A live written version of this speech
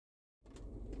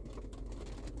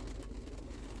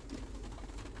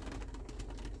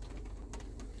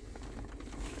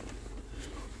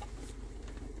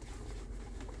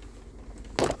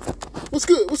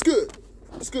What's good? What's good?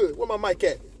 What's good? Where my mic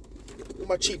at? Where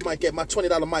my cheap mic at? My $20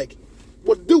 mic.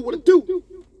 What it do? What it do?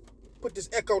 Put this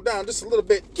echo down just a little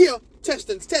bit. Yeah,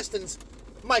 testings.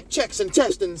 Mic checks and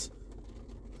testings.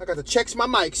 I got to checks my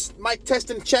mics. Mic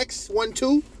testing checks. 1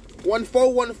 2 1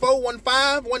 4 1 4 1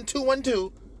 5 1 2 1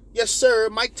 2. Yes, sir.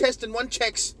 Mic testing 1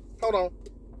 checks. Hold on.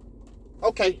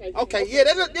 Okay. Yeah,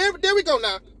 there we go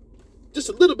now. Just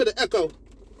a little bit of echo.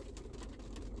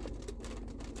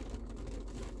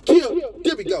 Yeah,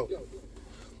 there we go.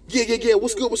 Yeah.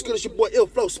 What's good? It's your boy Ill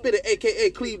Flow Spitter,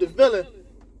 a.k.a. Cleve the Villain.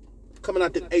 Coming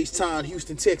out the H-Town,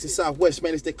 Houston, Texas, Southwest,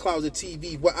 man. It's the Closet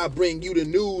TV, where I bring you the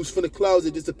news from the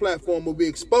closet. It's the platform where we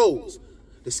expose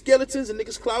the skeletons and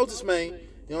niggas' closets, man. You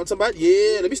know what I'm talking about?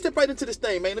 Yeah, let me step right into this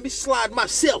thing, man. Let me slide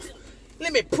myself.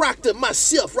 Let me proctor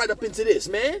myself right up into this,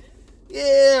 man.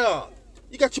 Yeah.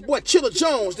 You got your boy Chilla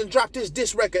Jones then dropped this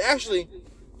diss record. Actually,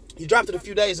 he dropped it a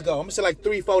few days ago. I'm gonna say like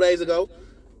 3-4 days ago.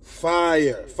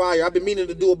 Fire. I've been meaning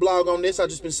to do a blog on this. I've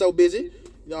just been so busy.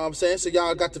 You know what I'm saying? So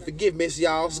y'all got to forgive me.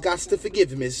 Y'all got to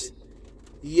forgive me.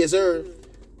 Yes, sir.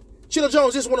 Chilla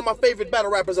Jones is one of my favorite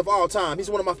battle rappers of all time. He's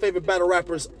one of my favorite battle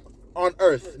rappers on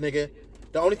earth, nigga.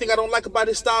 The only thing I don't like about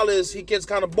his style is he gets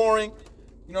kind of boring.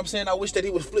 You know what I'm saying? I wish that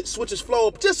he would switch his flow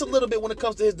up just a little bit when it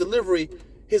comes to his delivery,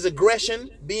 his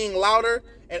aggression, being louder,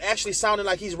 and actually sounding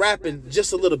like he's rapping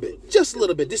just a little bit. Just a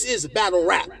little bit. This is battle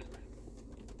rap.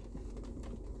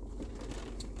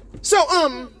 So,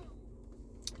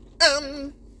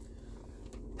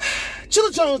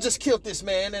 Chilla Jones just killed this,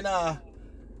 man, and I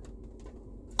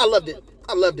loved it.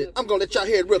 I'm gonna let y'all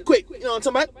hear it real quick. You know what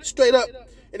I'm talking about? Straight up.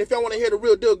 And if y'all want to hear the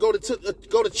real deal, go to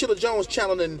Chilla Jones'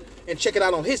 channel and check it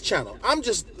out on his channel. I'm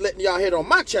just letting y'all hear it on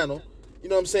my channel. You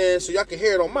know what I'm saying? So y'all can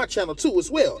hear it on my channel too as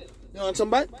well. You know what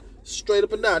I'm talking about? Straight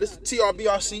up and down. This is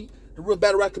TRBRC. The real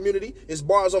battle rap community. Is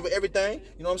bars over everything.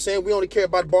 You know what I'm saying? We only care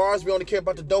about bars. We only care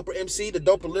about the doper MC, the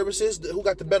doper lyricist, who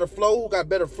got the better flow, who got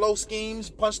better flow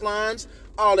schemes, punchlines,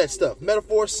 all that stuff.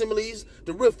 Metaphors, similes,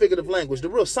 the real figurative language, the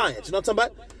real science. You know what I'm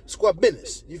talking about? Square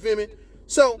business. You feel me?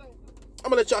 So,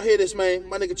 I'm going to let y'all hear this, man.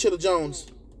 My nigga Chilla Jones.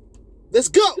 Let's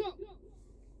go!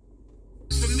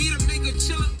 For me to make a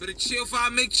chiller, better chill if I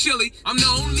make chili. I'm the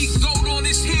only goat on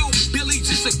this hill, Billy,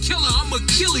 just a killer. I'm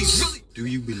Achilles, really. Do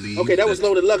you believe that was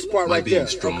Loaded Lux part right there. My being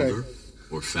stronger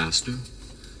or faster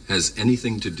has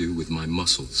anything to do with my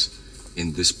muscles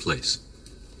in this place?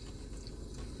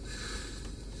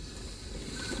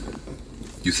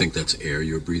 You think that's air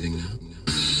you're breathing now?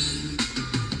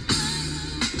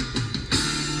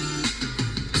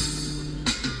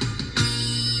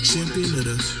 Champion of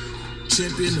the,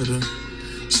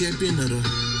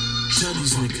 tell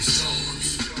these niggas.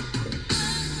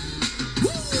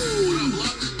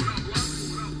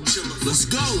 Let's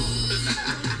go.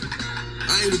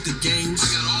 I ain't with the games.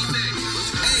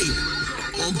 Hey,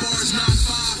 on bars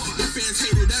 9-5, the fans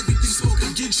hated everything spoken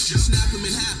against you. Snap him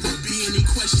in half, won't be any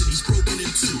question. He's broken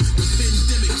in two. The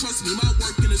pandemic, trust me, my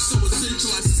working is so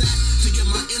essential. I sat to get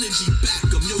my energy back.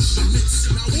 I'm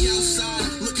Yoshimitsu. Now we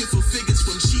outside looking for figures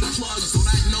from cheap plugs. So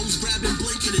that nose grabbing,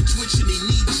 blinking and twitching. He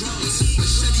need drugs.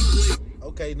 Machete blade.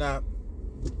 Okay, now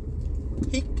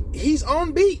he's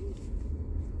on beat.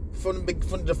 From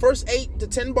the first 8 to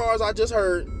 10 bars I just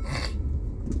heard, you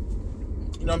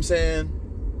know what I'm saying?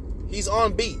 He's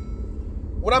on beat.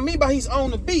 What I mean by he's on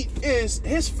the beat is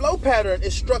his flow pattern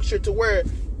is structured to where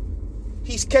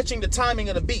he's catching the timing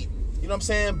of the beat. You know what I'm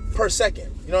saying? Per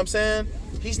second. You know what I'm saying?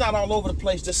 He's not all over the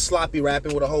place just sloppy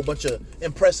rapping with a whole bunch of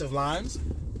impressive lines. You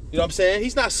know what I'm saying?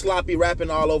 He's not sloppy rapping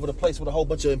all over the place with a whole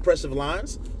bunch of impressive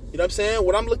lines. You know what I'm saying?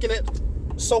 What I'm looking at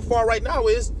so far right now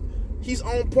is he's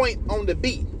on point on the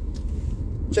beat.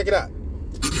 Check it out.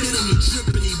 Hit him, he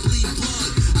drippin', he bleed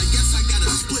blood. I guess I gotta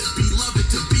split, beloved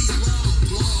to be loved.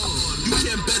 You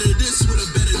can't better this with a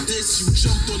better diss. You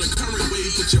jumped on a current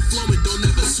wave, but your flow it don't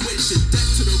never switch. Your deck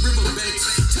to the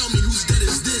riverbanks. Tell me whose dead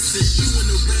is this? Is you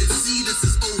in the Red Sea? This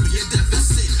is over, your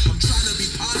deficit. I'm trying to be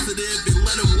positive and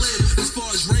let him live. As far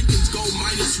as rankings go,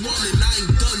 -1, and I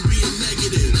ain't done being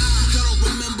negative. Y'all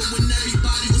don't remember when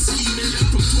everybody was scheming?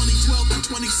 From 2012 to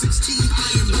 2016, I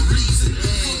am the reason.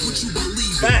 Fuck what you believe.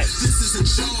 This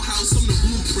isn't your house, I'm the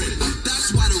blueprint.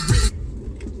 That's why the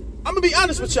I'm gonna be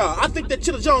honest with y'all. I think that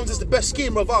Chilla Jones is the best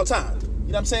schemer of all time. You know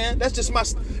what I'm saying? That's just my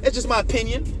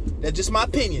opinion. That's just my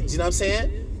opinions. You know what I'm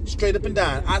saying? Straight up and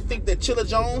down. I think that Chilla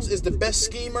Jones is the best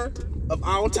schemer of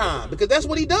all time because that's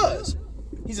what he does.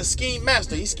 He's a scheme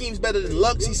master. He schemes better than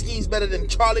Lux. He schemes better than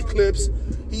Charlie Clips.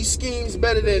 He schemes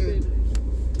better than,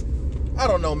 I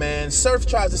don't know, man. Surf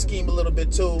tries to scheme a little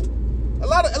bit too. A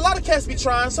lot of cats be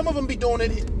trying. Some of them be doing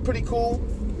it pretty cool.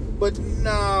 But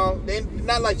no, they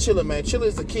not like Chilla, man. Chilla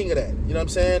is the king of that. You know what I'm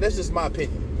saying? That's just my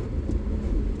opinion.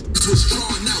 was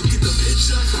drawn out. Get the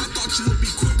picture? I thought you would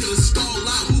be quick to stall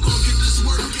out. Who gon' get this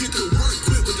work? Get the work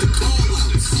quick with the call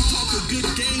out. Talk a good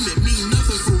game, it mean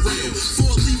nothing for real.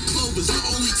 4-leaf clovers, the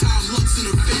only time Lux in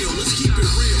a fail. Let's keep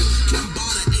it real.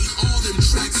 Kambada ate all them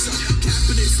tracks up.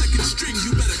 Capping it second string,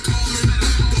 you better call him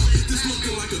back up. This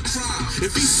looking like a crime.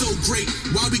 If he's so great,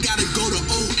 why we gotta go to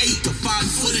 08 to find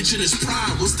footage in his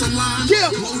prime? What's the line?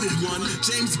 Yeah. Loaded one,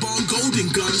 James Bond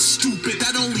golden gun. Stupid,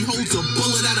 that only holds a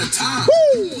bullet at a time.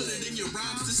 Woo! Put it in your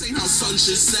rhymes, this ain't how sun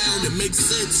should sound. It makes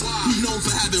sense. He's known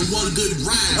for having one good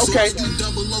rhyme. Okay. So I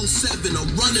do 007,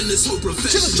 I'm running this whole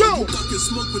profession. Chilla You ducking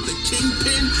smoke with the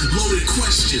kingpin? Loaded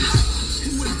question.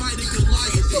 Who invited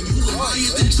Goliath? And you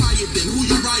Leviathan? Try it then. Who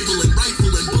you rivaling?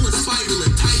 Rifling, bullets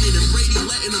spiraling, Titan and Brady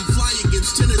letting him fly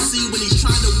against Tennessee when he's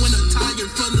trying to win a tie in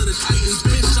front of the Titans.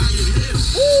 Ben shying him.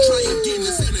 Try again,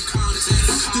 this ain't a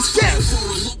contest. This Yeah. for a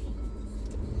long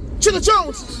Chilla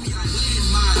Jones.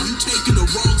 you taking the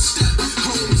wrong step.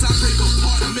 Homes, I break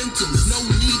apartmentals. No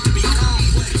need to be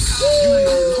complex. You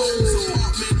know homes,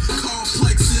 apartment,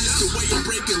 complexes. The way you're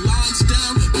breaking lines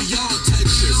down beyond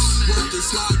textures. Worth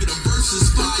this log in a versus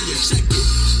fire. Check it.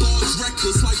 Bars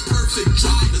reckless like perfect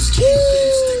drivers. Keep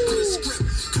it. Stick to the script.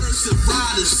 Cursive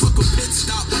riders. Fuck a pit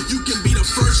stop. You can be the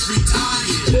first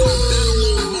retired. You gon'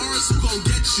 battle on Mars. Who gon'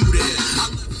 get you there?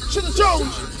 Chilla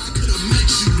Jones. I could've met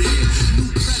you there.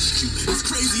 New pressed you. It's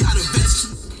crazy how the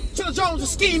best you Chilla Jones, the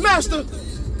scheme master.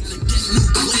 gotta get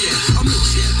nuclear. I'm the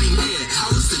champion here. I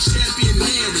was the champion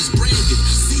there. It's branded.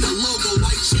 See the logo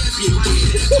like champion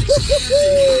gear.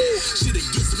 Shit, it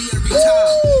gets me every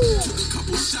time. Took a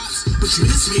couple shots, but you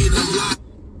missed me in the line.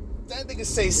 That nigga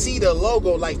say, see the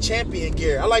logo like champion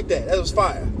gear. I like that. That was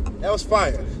fire. That was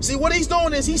fire. See, what he's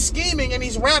doing is he's scheming and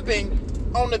he's rapping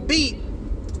on the beat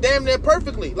damn near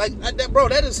perfectly. Like, that, bro,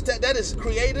 that is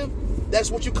creative. That's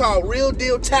what you call real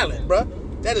deal talent, bro.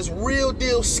 That is real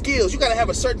deal skills. You gotta have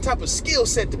a certain type of skill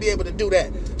set to be able to do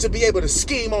that. To be able to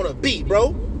scheme on a beat,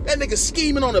 bro. That nigga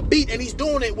scheming on a beat and he's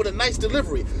doing it with a nice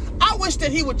delivery. I wish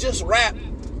that he would just rap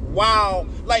while,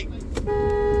 like...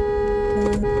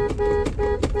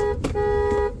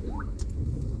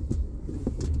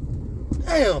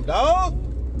 Damn, dog.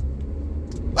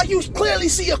 Like, you clearly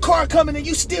see a car coming and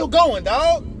you still going,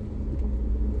 dog.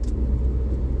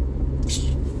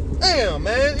 Damn,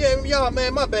 man. Yeah, y'all,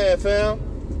 man, my bad, fam.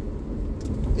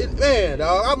 Man,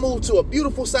 dog, I moved to a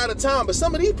beautiful side of town, but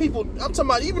some of these people, I'm talking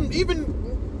about even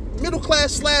middle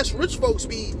class / rich folks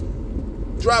be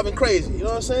driving crazy. You know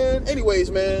what I'm saying?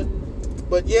 Anyways, man.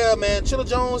 But yeah, man, Chilla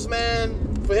Jones,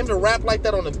 man, for him to rap like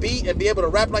that on the beat and be able to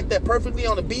rap like that perfectly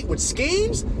on the beat with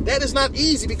schemes, that is not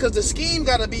easy because the scheme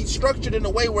got to be structured in a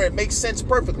way where it makes sense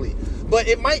perfectly. But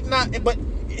it might not. But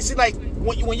it's like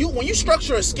when you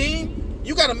structure a scheme,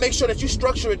 you got to make sure that you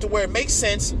structure it to where it makes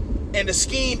sense and the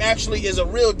scheme actually is a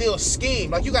real deal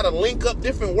scheme. Like, you got to link up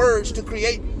different words to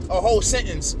create a whole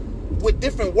sentence with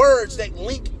different words that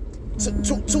link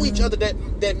to each other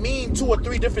that mean 2 or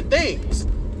 3 different things.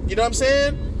 You know what I'm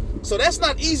saying? So that's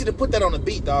not easy to put that on a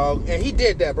beat, dog. And he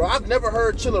did that, bro. I've never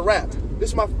heard Chilla rap.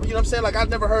 This is my, you know what I'm saying? Like, I've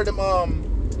never heard him, I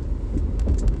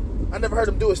never heard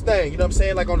him do his thing, you know what I'm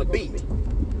saying? Like, on the beat. You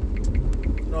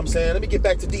know what I'm saying? Let me get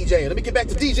back to DJing.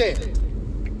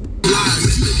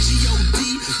 Lies, you the G.O.D.,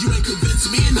 you ain't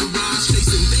convinced me in the rhymes.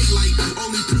 Chasing daylight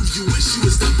only proves you wish you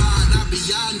was divine. I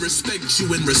beyond respect you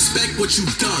and respect what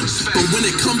you've done. But when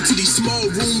it comes to these small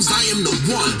rooms, I am the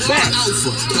one. The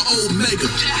alpha, the omega.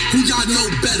 Who y'all know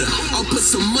better? I'll put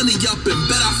some money up and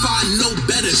bet I find no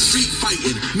better. Street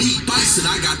fighting, me Bison,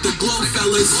 I got the glow,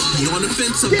 fellas. You on the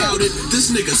fence about it?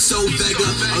 This nigga so Vega.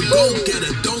 A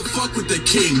go-getter, don't fuck with the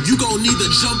king. You gon' either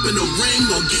jump in the ring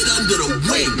or get under the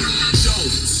wing.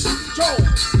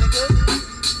 Jones, nigga.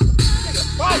 Nigga,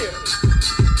 fire.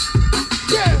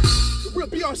 Yeah. The real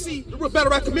BRC, the real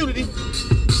battle rap community.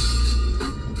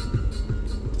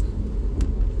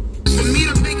 For me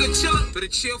to make a Chilla, for the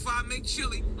chill fire make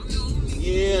chilly.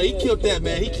 Yeah, he killed that,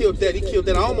 man. He killed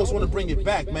that. I almost want to bring it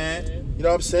back, man. You know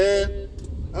what I'm saying?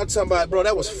 I'm talking about, bro,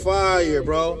 that was fire,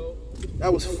 bro.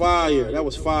 That was fire.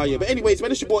 But anyways,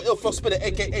 man, it's your boy Ilflo Spitter,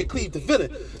 a.k.a. Cleve the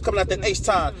Villain, coming out that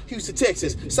H-Town, Houston,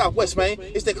 Texas, Southwest, man.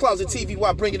 It's that Closet TV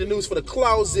while bringing the news for the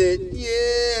closet.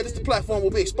 Yeah, this is the platform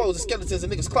where we expose the skeletons in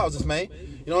niggas' closets, man.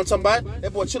 You know what I'm talking about?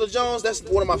 That boy Chilla Jones, that's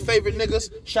one of my favorite niggas.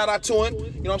 Shout out to him. You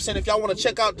know what I'm saying? If y'all want to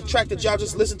check out the track that y'all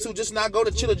just listened to just now, go to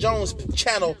Chilla Jones'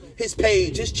 channel, his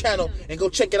page, his channel, and go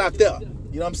check it out there.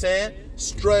 You know what I'm saying?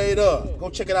 Straight up. Go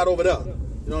check it out over there.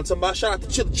 You know what I'm talking about? Shout out to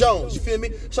Chilla Jones, you feel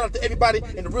me? Shout out to everybody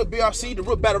in the real BRC, the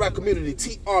real battle rap community,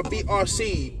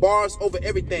 TRBRC, bars over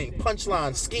everything,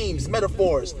 punchlines, schemes,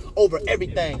 metaphors over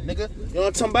everything, nigga. You know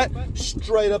what I'm talking about?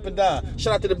 Straight up and down.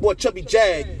 Shout out to the boy Chubby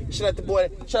Jag. Shout out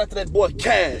to that boy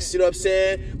Cass. You know what I'm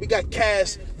saying? We got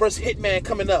Cass versus Hitman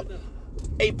coming up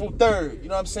April 3rd. You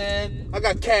know what I'm saying? I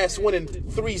got Cass winning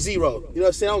 3-0. You know what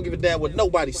I'm saying? I don't give a damn what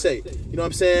nobody say. You know what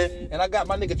I'm saying? And I got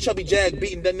my nigga Chubby Jag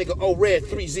beating that nigga O-Red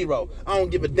 3-0. I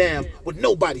don't give a damn what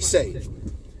nobody say.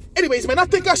 Anyways, man, I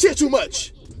think I said too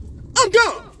much. I'm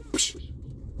gone.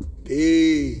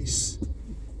 Peace.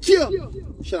 Yeah.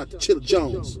 Shout out to Chilla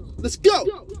Jones. Let's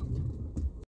go.